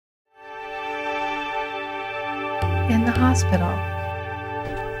in the hospital.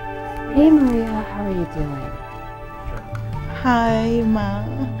 Hey Maria, how are you doing? Hi, Ma.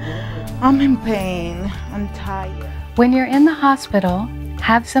 I'm in pain. I'm tired. When you're in the hospital,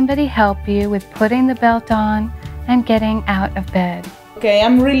 have somebody help you with putting the belt on and getting out of bed. Okay,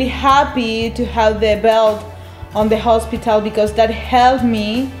 I'm really happy to have the belt on the hospital because that helped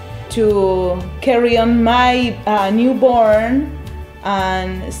me to carry on my newborn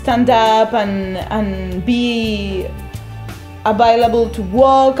and stand up and be available to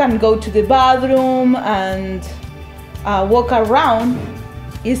walk and go to the bathroom and walk around.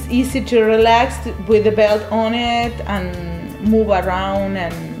 It's easy to relax with the belt on it and move around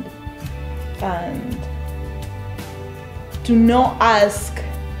and to not ask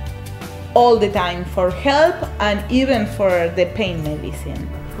all the time for help and even for the pain medicine.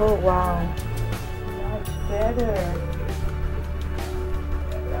 Oh wow, much better.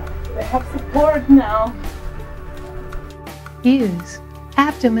 I have support now. Use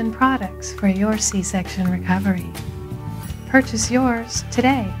abdomen products for your C-section recovery. Purchase yours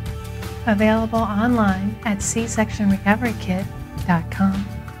today. Available online at csectionrecoverykit.com.